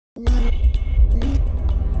Howdy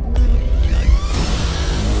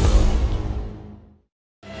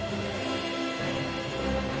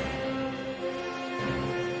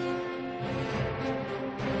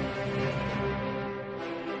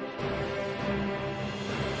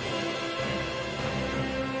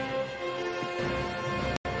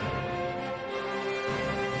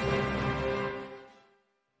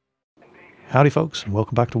folks, and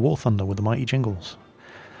welcome back to War Thunder with the mighty Jingles.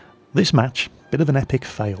 This match, bit of an epic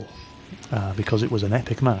fail, because it was an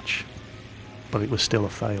epic match, but it was still a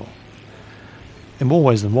fail. In more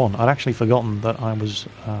ways than one, I'd actually forgotten that I was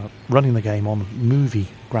running the game on movie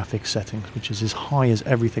graphics settings, which is as high as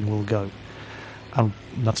everything will go. And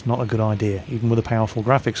that's not a good idea, even with a powerful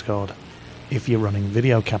graphics card, if you're running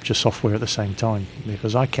video capture software at the same time,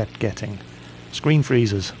 because I kept getting screen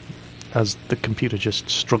freezes as the computer just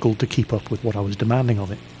struggled to keep up with what I was demanding of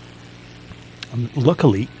it. And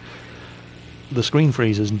luckily, the screen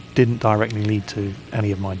freezes didn't directly lead to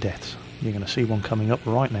any of my deaths. You're going to see one coming up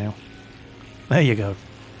right now. There you go.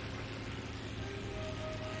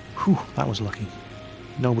 Whew, that was lucky.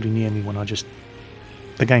 Nobody near me when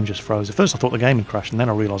the game just froze. At first I thought the game had crashed, and then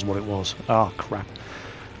I realised what it was. Ah, crap.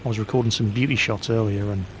 I was recording some beauty shots earlier,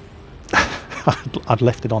 and I'd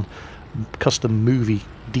left it on custom movie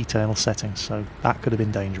detail settings, so that could have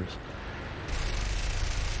been dangerous.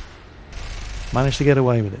 Managed to get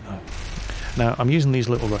away with it though. Now I'm using these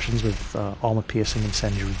little Russians with armor piercing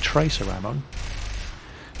incendiary tracer ammo.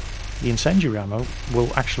 The incendiary ammo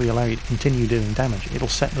will actually allow you to continue doing damage. It'll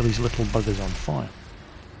set these little buggers on fire.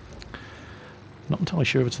 Not entirely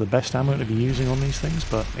sure if it's the best ammo to be using on these things,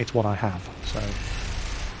 but it's what I have. So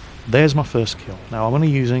there's my first kill. Now I'm only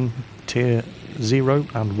using tier 0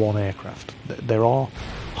 and 1 aircraft. There are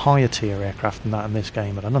higher tier aircraft than that in this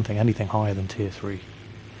game, but I don't think anything higher than tier 3.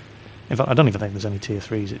 In fact, I don't even think there's any tier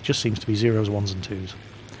 3s. It just seems to be 0s, 1s and 2s.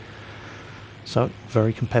 So,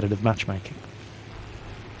 very competitive matchmaking.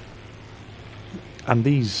 And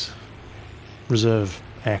these reserve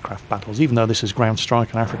aircraft battles, even though this is Ground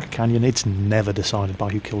Strike and Africa Canyon, it's never decided by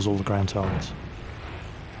who kills all the ground targets.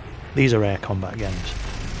 These are air combat games.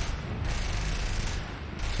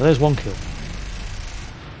 So there's one kill.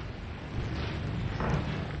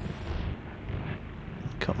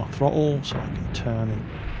 Cut my throttle so I can turn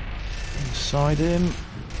inside him.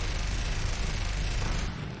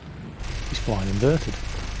 He's flying inverted.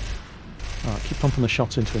 Alright, keep pumping the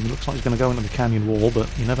shots into him. He looks like he's going to go into the canyon wall, but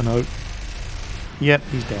you never know. Yep,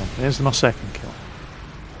 he's down. There's my second kill.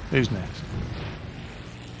 Who's next?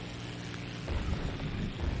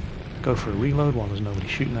 Go for a reload while there's nobody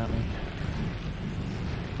shooting at me.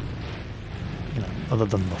 You know, other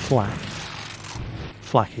than the flak.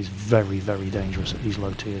 Flak is very, very dangerous at these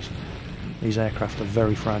low tiers. These aircraft are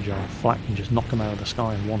very fragile. Flak can just knock them out of the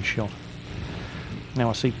sky in one shot. Now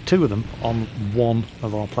I see 2 of them on one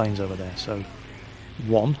of our planes over there. So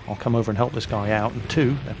 1, I'll come over and help this guy out, and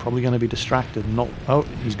 2, they're probably going to be distracted and not... Oh,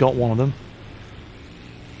 he's got one of them.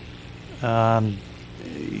 And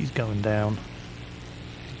he's going down.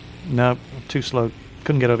 No, too slow.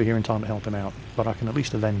 Couldn't get over here in time to help him out, but I can at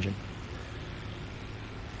least avenge him.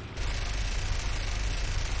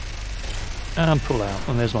 And pull out,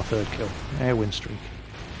 and there's my third kill. Air win streak.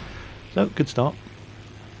 So, good start.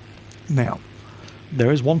 Now,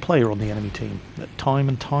 there is one player on the enemy team that time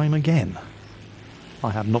and time again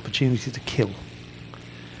I had an opportunity to kill,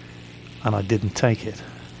 and I didn't take it.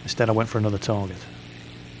 Instead I went for another target.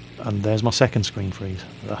 And there's my second screen freeze.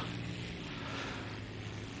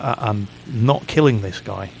 And not killing this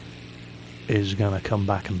guy is going to come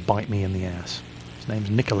back and bite me in the ass. His name's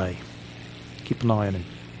Nikolay. Keep an eye on him.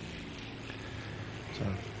 So,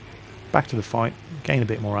 back to the fight, gain a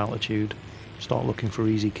bit more altitude, start looking for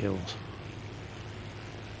easy kills.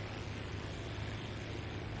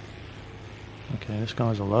 Okay, this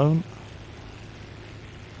guy's alone.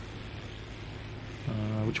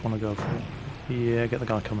 Which one to go for? Yeah, get the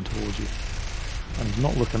guy coming towards you. And he's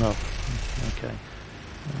not looking up. Okay.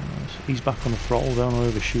 So he's back on the throttle, don't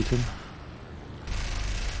overshoot him.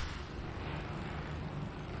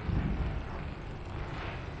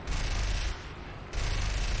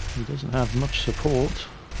 He doesn't have much support.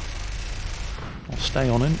 I'll stay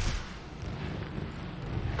on him.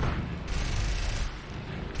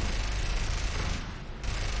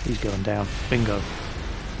 He's going down. Bingo.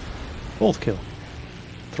 4th kill.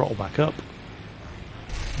 Throttle back up.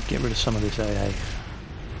 Get rid of some of this AA.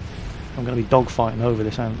 I'm going to be dogfighting over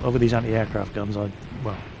these anti-aircraft guns. I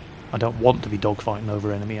don't want to be dogfighting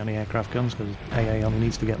over enemy anti-aircraft guns because AA only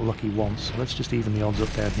needs to get lucky once. So let's just even the odds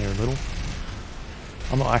up down here a little.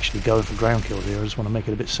 I'm not actually going for ground kills here. I just want to make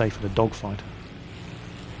it a bit safer to dogfight.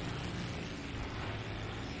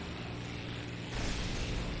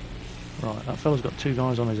 Right, that fella's got two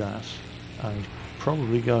guys on his ass, and he's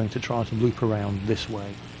probably going to try to loop around this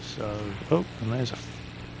way. So, oh, and there's a...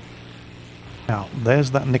 Now,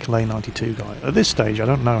 there's that Nikolai 92 guy. At this stage, I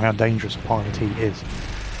don't know how dangerous a pilot he is.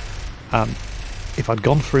 If I'd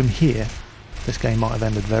gone for him here, this game might have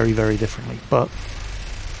ended very, very differently. But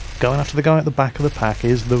going after the guy at the back of the pack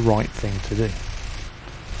is the right thing to do.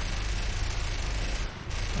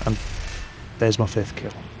 And there's my 5th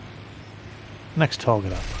kill. Next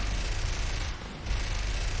target up.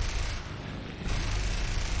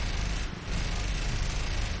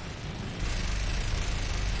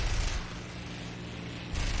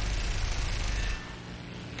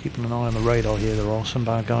 Keeping an eye on the radar here, there are some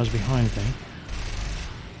bad guys behind me.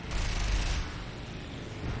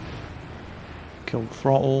 Kill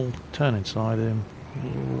throttle, turn inside him,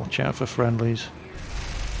 watch out for friendlies.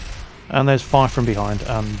 And there's fire from behind,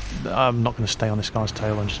 and I'm not going to stay on this guy's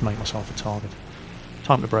tail and just make myself a target.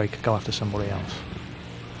 Time to brake, go after somebody else.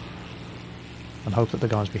 And hope that the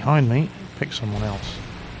guys behind me pick someone else.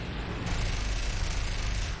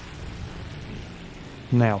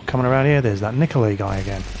 Now, coming around here, there's that Nikolai guy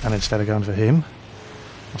again, and instead of going for him,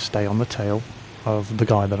 I'll stay on the tail of the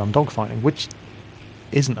guy that I'm dogfighting, which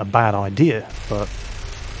isn't a bad idea, but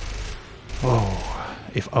oh,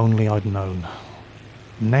 if only I'd known.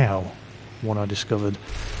 Now, what I discovered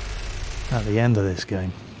at the end of this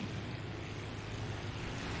game.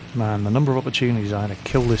 Man, the number of opportunities I had to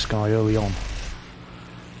kill this guy early on,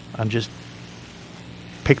 and just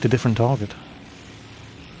picked a different target.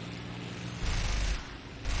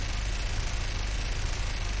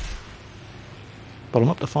 But I'm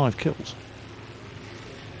up to 5 kills.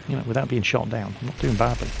 You know, without being shot down. I'm not doing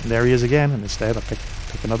badly. And there he is again, and instead I pick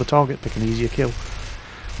another target, pick an easier kill.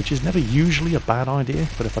 Which is never usually a bad idea,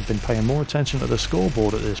 but if I'd been paying more attention to the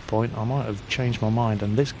scoreboard at this point, I might have changed my mind,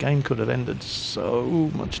 and this game could have ended so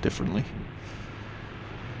much differently.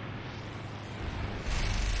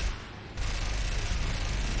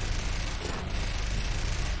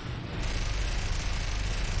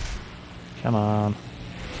 Come on.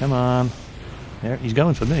 Come on. There, he's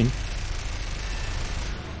going for me.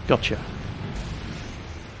 Gotcha.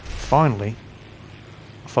 Finally,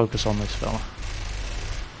 I focus on this fella.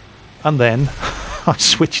 And then, I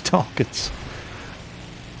switch targets.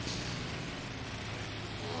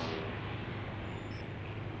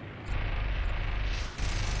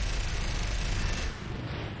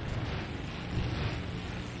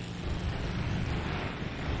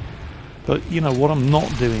 But, you know, what I'm not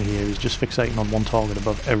doing here is just fixating on one target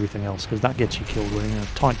above everything else, because that gets you killed when you're in a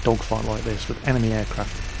tight dogfight like this with enemy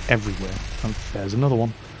aircraft everywhere. And there's another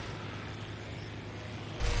one.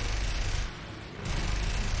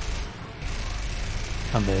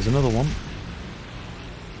 And there's another one.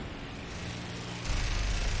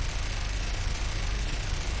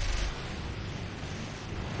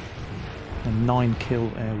 A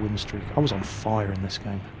 9-kill air win streak. I was on fire in this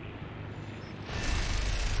game.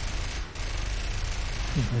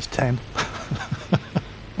 There's 10.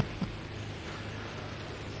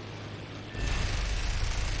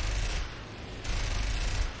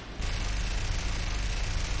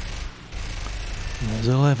 There's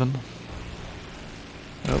 11.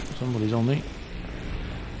 Oh, somebody's on me.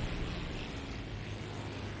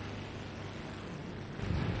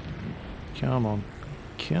 Come on.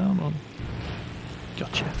 Come on.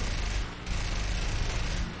 Gotcha.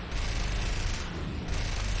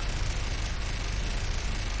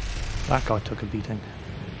 That guy took a beating.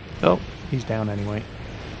 Oh, he's down anyway.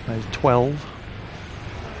 There's 12.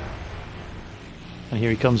 And here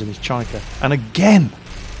he comes in his Chica. And again!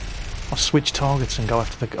 I switch targets and go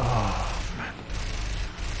after the... Oh, man.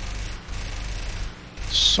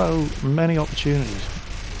 So many opportunities.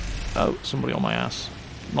 Oh, somebody on my ass.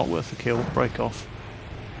 Not worth the kill. Break off.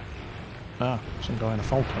 Ah, some guy in a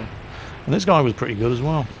Falco. And this guy was pretty good as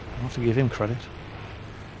well. I have to give him credit.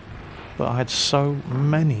 But I had so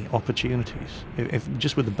many opportunities. If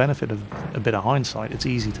just with the benefit of a bit of hindsight, it's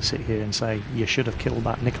easy to sit here and say you should have killed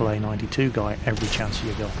that Nikolai 92 guy every chance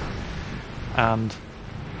you got. And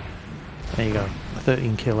there you go, a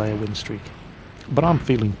 13-kill air win streak. But I'm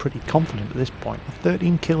feeling pretty confident at this point. A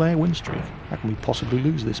 13-kill air win streak. How can we possibly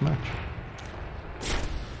lose this match?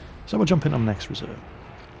 So we'll jump in on the next reserve.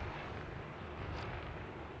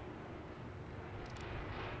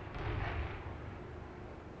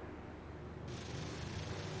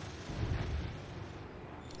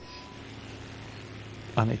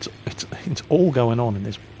 And it's all going on in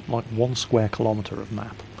this like 1 square kilometre of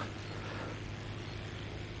map.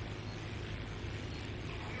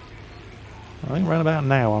 I think right about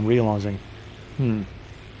now I'm realising, the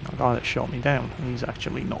guy that shot me down, he's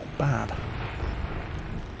actually not bad.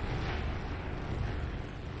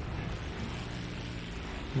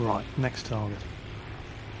 Right, next target.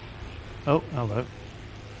 Oh, hello.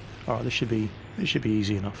 Alright, this should be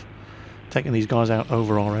easy enough. Taking these guys out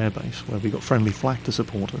over our airbase, where we've got friendly flak to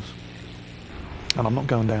support us. And I'm not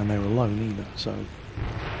going down there alone either, so...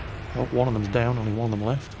 Oh, one of them's down, only one of them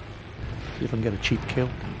left. See if I can get a cheap kill.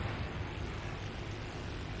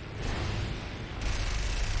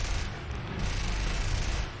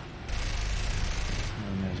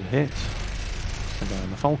 And there's a hit. The guy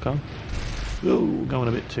in the Falco. Ooh, going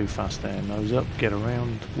a bit too fast there. Nose up, get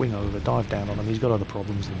around, wing over, dive down on him. He's got other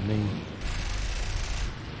problems than me.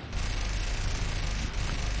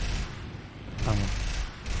 I'm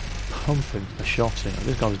pumping the shots in.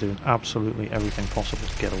 This guy was doing absolutely everything possible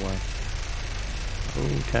to get away.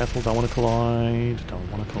 Oh, careful, don't want to collide,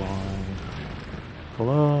 don't want to collide. Pull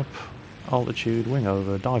up, altitude, wing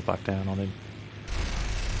over, dive back down on him.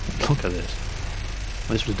 Look at this.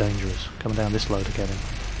 This was dangerous, coming down this low to get him.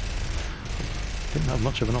 Didn't have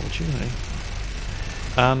much of an opportunity.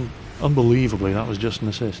 And unbelievably, that was just an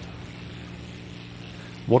assist.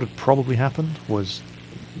 What had probably happened was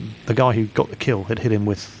the guy who got the kill had hit him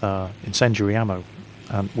with incendiary ammo,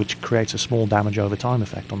 which creates a small damage over time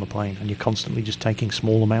effect on the plane, and you're constantly just taking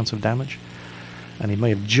small amounts of damage. And he may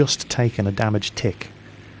have just taken a damage tick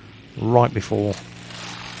right before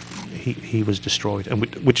he was destroyed, and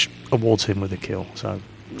which awards him with a kill. So,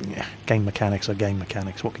 yeah, game mechanics are game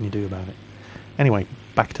mechanics. What can you do about it? Anyway,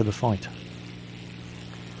 back to the fight.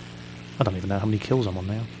 I don't even know how many kills I'm on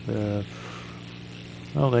now.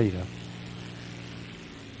 Oh, there you go.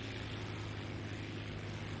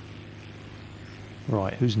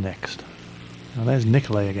 Right, who's next? Now there's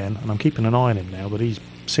Nikolai again, and I'm keeping an eye on him now, but he's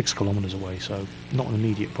 6 kilometers away, so not an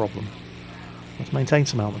immediate problem. Let's maintain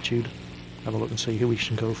some altitude. Have a look and see who we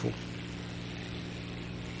should go for.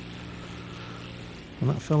 And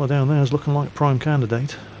that fella down there is looking like a prime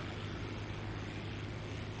candidate.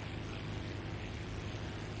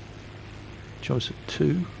 Choice at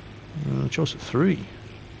 2. Choice at 3.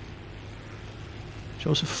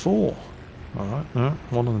 Choice at 4. Alright,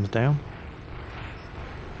 one of them's down.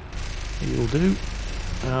 He'll do.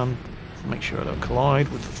 And make sure I don't collide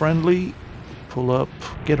with the friendly. Pull up,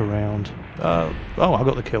 get around. Oh, I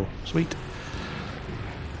got the kill. Sweet.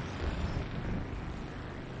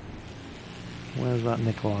 Where's that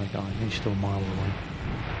Nikolai guy? He's still a mile away.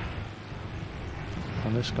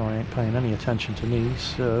 And this guy ain't paying any attention to me,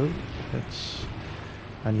 so it's...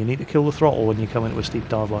 And you need to kill the throttle when you come into a steep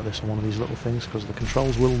dive like this on one of these little things, because the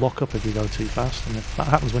controls will lock up if you go too fast, and if that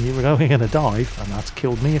happens when you're going in a dive, and that's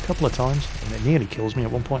killed me a couple of times, and it nearly kills me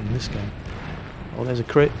at one point in this game. Oh, there's a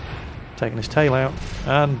crit, taking his tail out,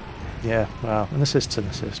 and yeah, well, an assist's an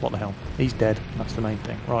assist, what the hell. He's dead, that's the main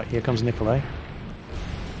thing. Right, here comes Nikolai.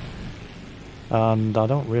 And I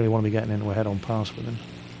don't really want to be getting into a head-on pass with him.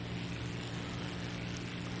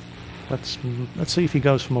 Let's see if he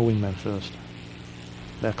goes for my wingmen first.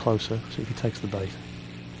 They're closer, see if he takes the bait.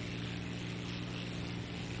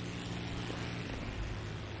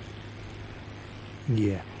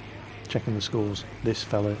 Yeah, checking the scores, this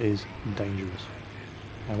fella is dangerous.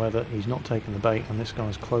 However, he's not taking the bait and this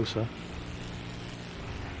guy's closer.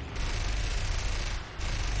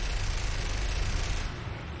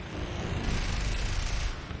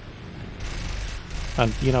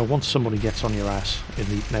 And, you know, once somebody gets on your ass in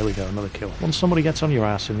the... There we go, another kill. Once somebody gets on your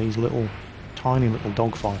ass in these little... tiny little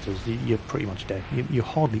dogfighters, you're pretty much dead. You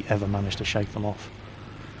hardly ever manage to shake them off.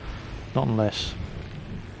 Not unless,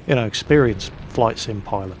 you know, experienced flight sim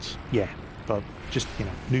pilots, yeah, but just, you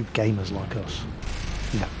know, noob gamers like us,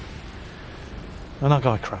 no. And that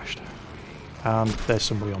guy crashed. And there's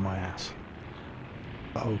somebody on my ass.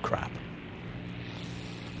 Oh crap.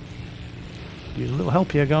 Use a little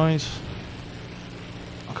help here, guys.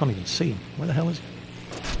 I can't even see him. Where the hell is he?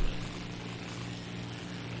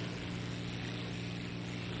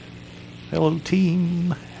 Hello,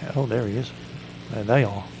 team. Oh, there he is. There they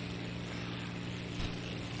are.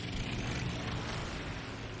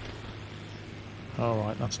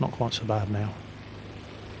 Alright, that's not quite so bad now.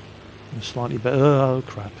 There's slightly better. Oh,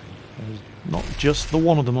 crap. There's not just the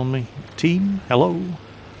one of them on me. Team, hello.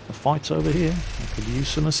 The fight's over here. I could use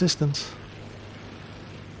some assistance.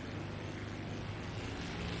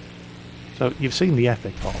 So, you've seen the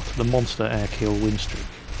epic part, the monster air kill win streak.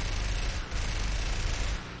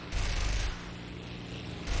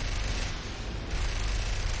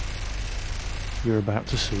 You're about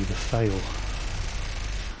to see the fail.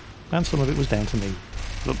 And some of it was down to me,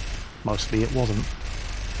 but mostly it wasn't.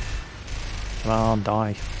 Come on,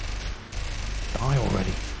 die. Die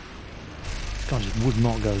already. This guy just would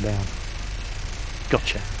not go down.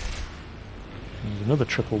 Gotcha. There's another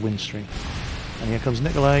triple win streak. And here comes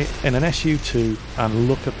Nikolai in an SU-2, and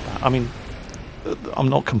look at that. I mean, I'm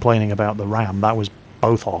not complaining about the RAM, that was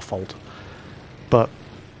both our fault. But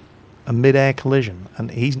a mid-air collision, and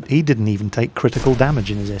he didn't even take critical damage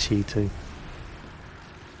in his SU-2.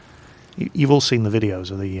 You've all seen the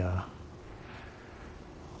videos of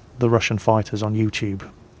the Russian fighters on YouTube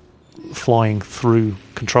flying through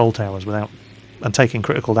control towers without and taking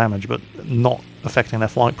critical damage, but not affecting their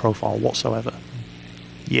flight profile whatsoever.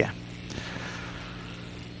 Yeah.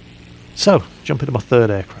 So, jump into my third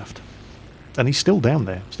aircraft. And he's still down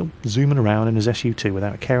there, still zooming around in his SU-2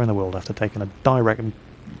 without a care in the world after taking a direct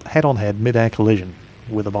head-on-head mid-air collision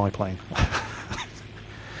with a biplane. I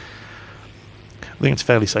think it's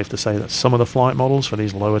fairly safe to say that some of the flight models for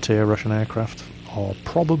these lower-tier Russian aircraft are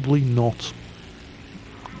probably not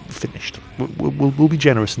finished. We'll be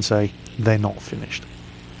generous and say they're not finished.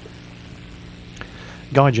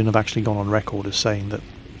 Gaijin have actually gone on record as saying that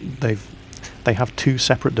they have two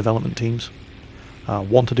separate development teams,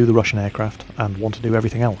 one to do the Russian aircraft and one to do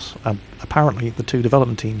everything else. And apparently the two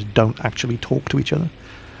development teams don't actually talk to each other.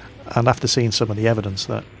 And after seeing some of the evidence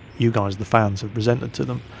that you guys, the fans, have presented to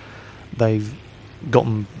them, they've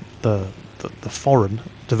gotten the foreign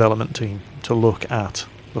development team to look at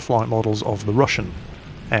the flight models of the Russian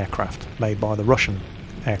aircraft made by the Russian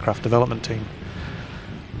aircraft development team,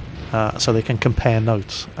 so they can compare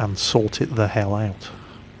notes and sort it the hell out.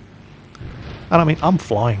 And I mean, I'm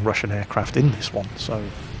flying Russian aircraft in this one, so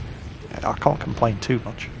I can't complain too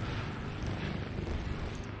much.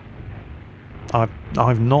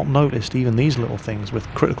 I've not noticed even these little things with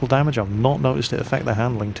critical damage. I've not noticed it affect the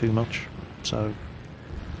handling too much, so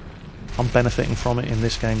I'm benefiting from it in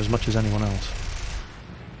this game as much as anyone else.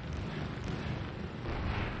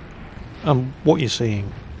 And what you're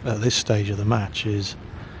seeing at this stage of the match is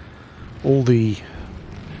all the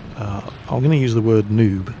I'm going to use the word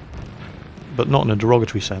noob, but not in a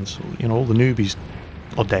derogatory sense. You know, all the newbies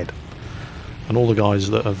are dead, and all the guys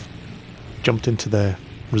that have jumped into their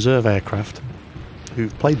reserve aircraft,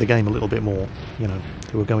 who've played the game a little bit more, you know,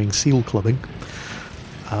 who are going SEAL clubbing,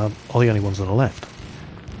 are the only ones that are left,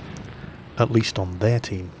 at least on their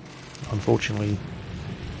team. Unfortunately,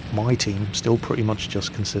 my team still pretty much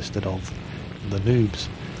just consisted of the noobs.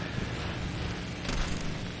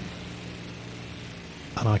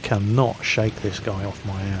 And I cannot shake this guy off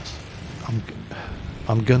my ass.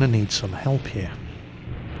 I'm gonna need some help here.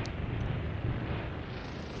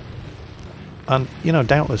 And, you know,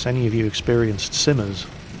 doubtless any of you experienced simmers,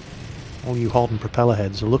 all you hardened propeller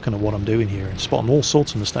heads, are looking at what I'm doing here and spotting all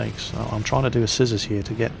sorts of mistakes. I'm trying to do a scissors here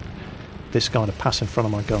to get this guy to pass in front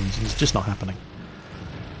of my guns, and it's just not happening.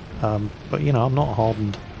 But, you know, I'm not a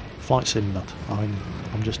hardened flight sim nut. I'm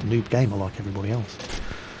just a noob gamer like everybody else.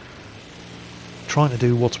 Trying to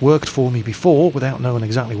do what's worked for me before without knowing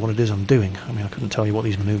exactly what it is I'm doing. I mean, I couldn't tell you what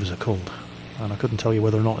these manoeuvres are called, and I couldn't tell you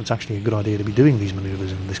whether or not it's actually a good idea to be doing these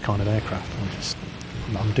manoeuvres in this kind of aircraft.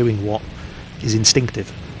 I'm doing what is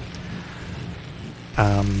instinctive.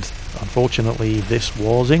 And unfortunately, this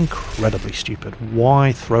was incredibly stupid.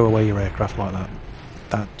 Why throw away your aircraft like that?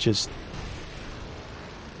 That just...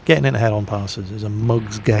 Getting into head-on passes is a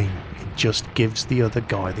mug's game. It just gives the other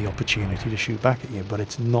guy the opportunity to shoot back at you, but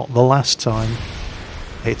it's not the last time.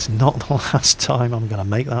 It's not the last time I'm going to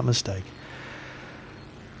make that mistake.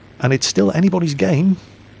 And it's still anybody's game.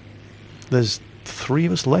 There's 3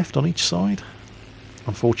 of us left on each side.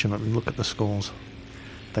 Unfortunately, look at the scores.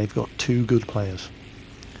 They've got 2 good players.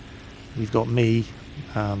 We've got me,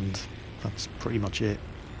 and that's pretty much it.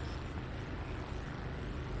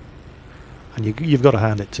 And you've got to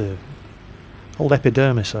hand it to old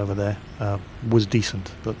Epidermis over there. Was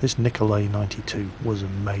decent, but this Nikolai 92 was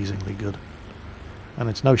amazingly good. And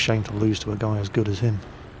it's no shame to lose to a guy as good as him.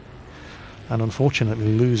 And unfortunately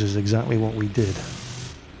loses exactly what we did.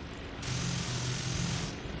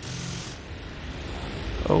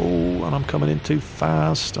 Oh, and I'm coming in too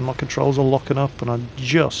fast, and my controls are locking up, and I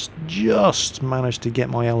just managed to get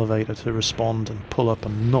my elevator to respond and pull up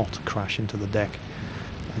and not crash into the deck.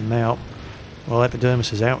 And now, well,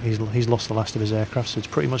 Epidermis is out. He's lost the last of his aircraft, so it's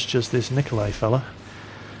pretty much just this Nikolai fella.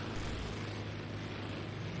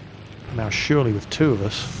 Now, surely with 2 of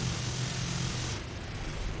us.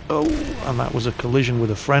 Oh, and that was a collision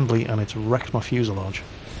with a friendly, and it's wrecked my fuselage.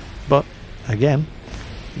 But, again,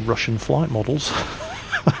 Russian flight models.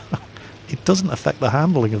 It doesn't affect the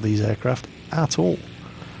handling of these aircraft at all.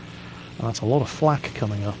 And that's a lot of flak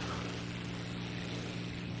coming up.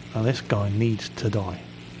 And this guy needs to die.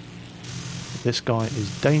 This guy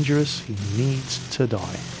is dangerous. He needs to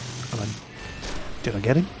die. And did I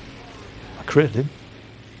get him? I critted him.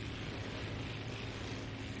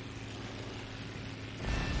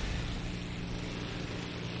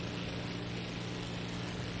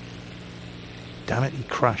 damn it, he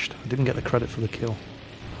crashed. I didn't get the credit for the kill.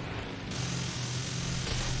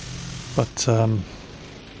 But, I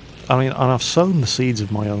mean, and I've sown the seeds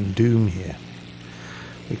of my own doom here.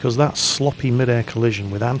 Because that sloppy mid-air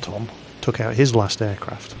collision with Anton took out his last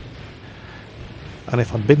aircraft. And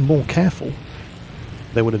if I'd been more careful,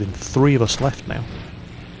 there would have been 3 of us left now.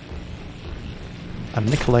 And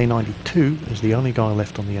Nikolai 92 is the only guy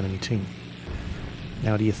left on the enemy team.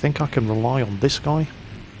 Now, do you think I can rely on this guy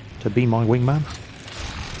to be my wingman?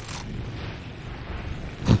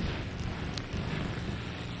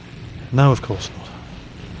 No, of course not.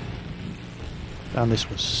 And this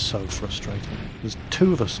was so frustrating. There's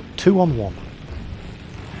 2 of us, 2 on 1.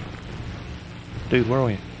 Dude, where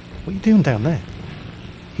are you? What are you doing down there?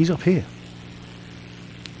 He's up here.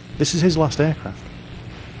 This is his last aircraft.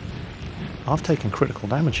 I've taken critical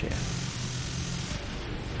damage here.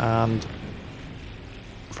 And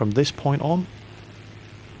from this point on,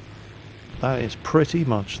 that is pretty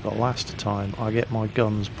much the last time I get my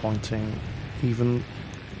guns pointing even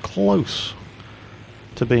close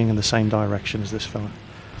to being in the same direction as this fella.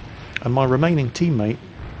 And my remaining teammate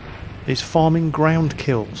is farming ground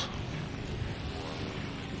kills.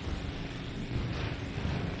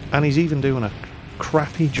 And he's even doing a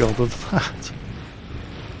crappy job of that.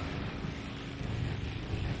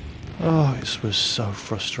 Oh, this was so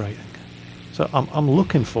frustrating. So I'm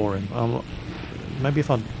looking for him. Maybe if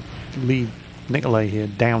I leave Nikolai here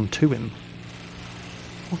down to him.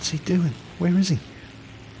 What's he doing? Where is he?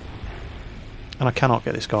 And I cannot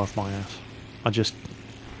get this guy off my ass.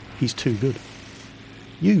 He's too good.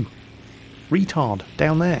 You, retard,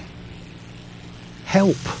 down there.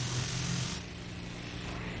 Help!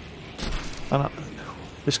 And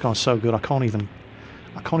this guy's so good. I can't even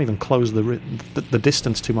close the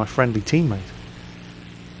distance to my friendly teammate.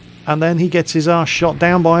 And then he gets his ass shot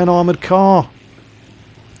down by an armoured car.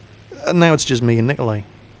 And now it's just me and Nikolai.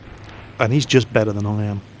 And he's just better than I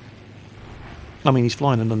am. I mean, he's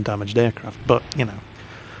flying an undamaged aircraft, but, you know,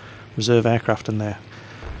 reserve aircraft and their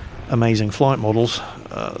amazing flight models,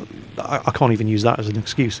 I can't even use that as an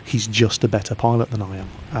excuse. He's just a better pilot than I am.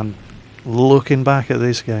 And looking back at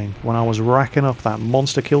this game, when I was racking up that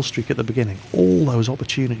monster kill streak at the beginning, all those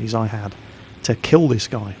opportunities I had to kill this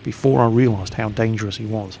guy before I realised how dangerous he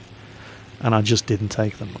was, and I just didn't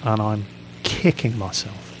take them, and I'm kicking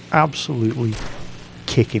myself, absolutely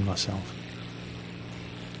kicking myself.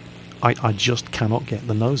 I just cannot get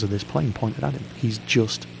the nose of this plane pointed at him. He's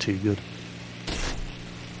just too good.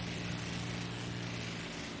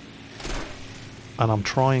 And I'm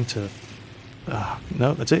trying to...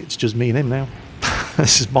 no, that's it. It's just me and him now.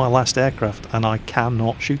 This is my last aircraft, and I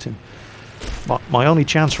cannot shoot him. My only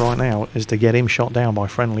chance right now is to get him shot down by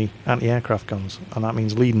friendly anti-aircraft guns, and that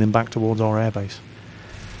means leading him back towards our airbase.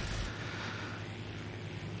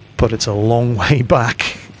 But it's a long way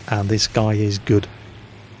back, and this guy is good.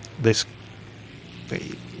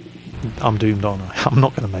 I'm doomed, aren't I? I'm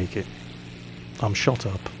not going to make it. I'm shot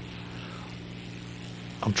up.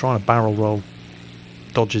 I'm trying to barrel roll,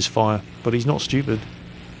 dodge his fire, but he's not stupid.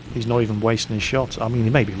 He's not even wasting his shots. I mean,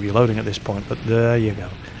 he may be reloading at this point, but there you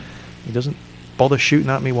go. He doesn't bother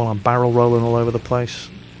shooting at me while I'm barrel rolling all over the place.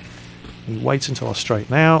 He waits until I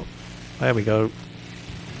straighten out. There we go.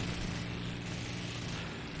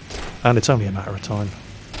 And it's only a matter of time.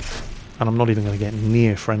 And I'm not even going to get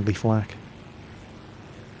near friendly flak.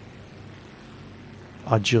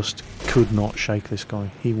 I just could not shake this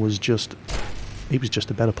guy. He was just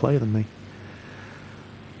a better player than me.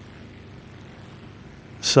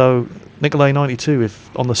 So, Nikolai 92,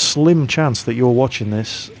 if on the slim chance that you're watching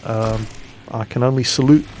this, I can only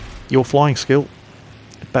salute your flying skill.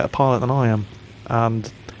 A better pilot than I am.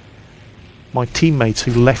 And my teammates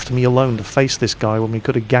who left me alone to face this guy when we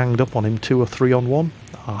could have ganged up on him 2 or 3 on 1.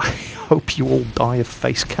 I hope you all die of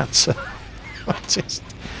face cancer. I've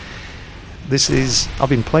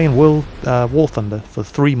been playing War Thunder for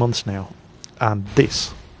 3 months now, and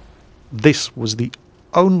this was the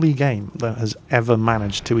only game that has ever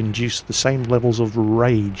managed to induce the same levels of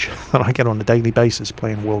rage that I get on a daily basis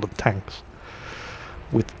playing World of Tanks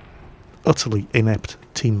with utterly inept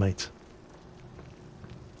teammates.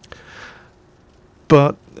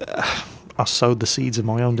 But I sowed the seeds of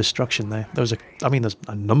my own destruction there. There's a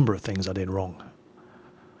number of things I did wrong.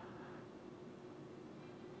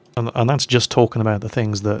 And that's just talking about the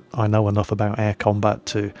things that I know enough about air combat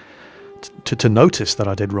to notice that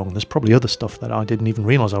I did wrong. There's probably other stuff that I didn't even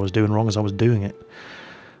realise I was doing wrong as I was doing it.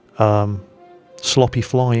 Sloppy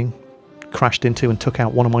flying, crashed into and took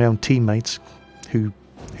out one of my own teammates who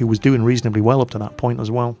was doing reasonably well up to that point as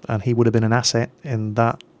well, and he would have been an asset in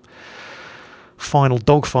that final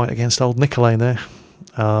dogfight against old Nikolai there.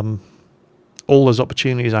 all those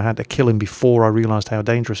opportunities I had to kill him before I realised how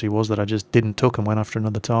dangerous he was, that I just didn't took and went after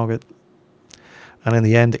another target. And in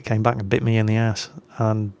the end, it came back and bit me in the ass,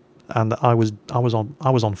 and I was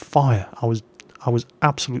on fire. I was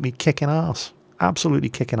absolutely kicking ass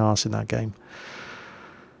in that game,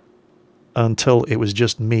 until it was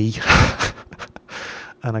just me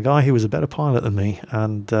and a guy who was a better pilot than me,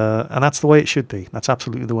 and that's the way it should be. That's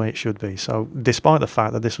absolutely the way it should be. So despite the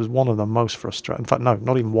fact that this was one of the most frustrating, in fact, no,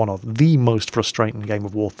 not even one of, the most frustrating game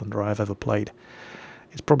of War Thunder I have ever played,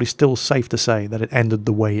 it's probably still safe to say that it ended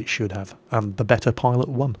the way it should have, and the better pilot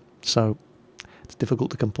won. So it's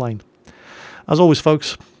difficult to complain. As always,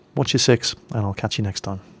 folks, watch your six, and I'll catch you next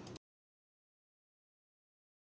time.